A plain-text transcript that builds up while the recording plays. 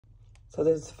So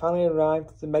there's finally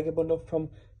arrived the mega bundle from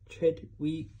Trade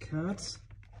Week Cards.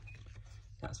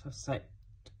 That's website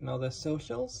and all their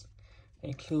socials. It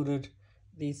included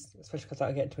these special cards that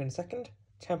I'll get to in a second.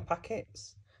 10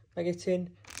 packets, mega tin,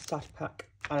 starter pack,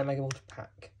 and a mega multi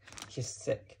pack, which is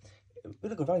sick.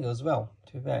 Really good value as well,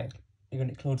 to be fair. Even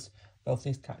includes both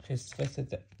these characters. First,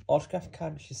 the autograph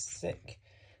card, which is sick.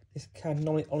 This card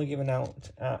normally only given out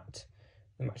at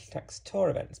the Attax tour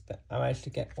events, but I managed to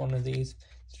get one of these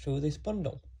through this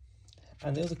bundle.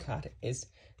 And the other card is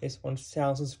this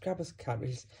 1000 subscribers card, which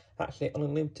is actually only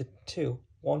limited to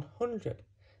 100.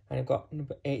 And I've got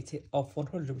number 80 of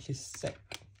 100, which is sick.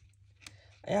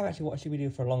 I have actually watched the video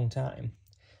for a long time.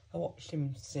 I watched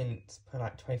him since probably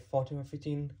like 2014 or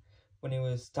 15 when he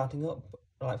was starting up.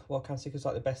 Like for World Cancer, he was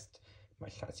like the best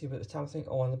match taxi at the time, I think,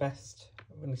 or one of the best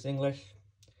when he was English.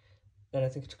 Then I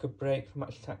think I took a break from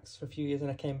Match Attax for a few years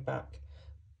and I came back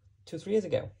 2 or 3 years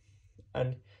ago.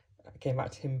 And I came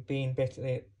back to him being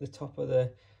basically at the top of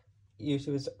the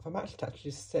YouTubers for Match Attax, which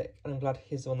is sick. And I'm glad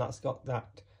he's the one that's got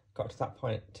to that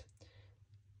point.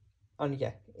 And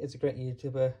yeah, he's a great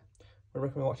YouTuber. I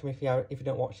recommend watching him if you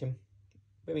don't watch him.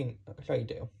 I mean, I'm sure you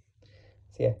do.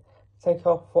 So yeah, thank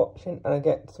you all for watching. And I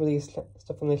get some of these stuff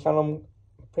from the channel,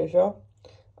 I'm pretty sure.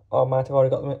 Or I might have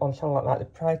already got them on the channel like the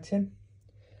Pride tin.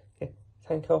 Okay,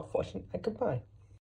 thank you all for watching and goodbye.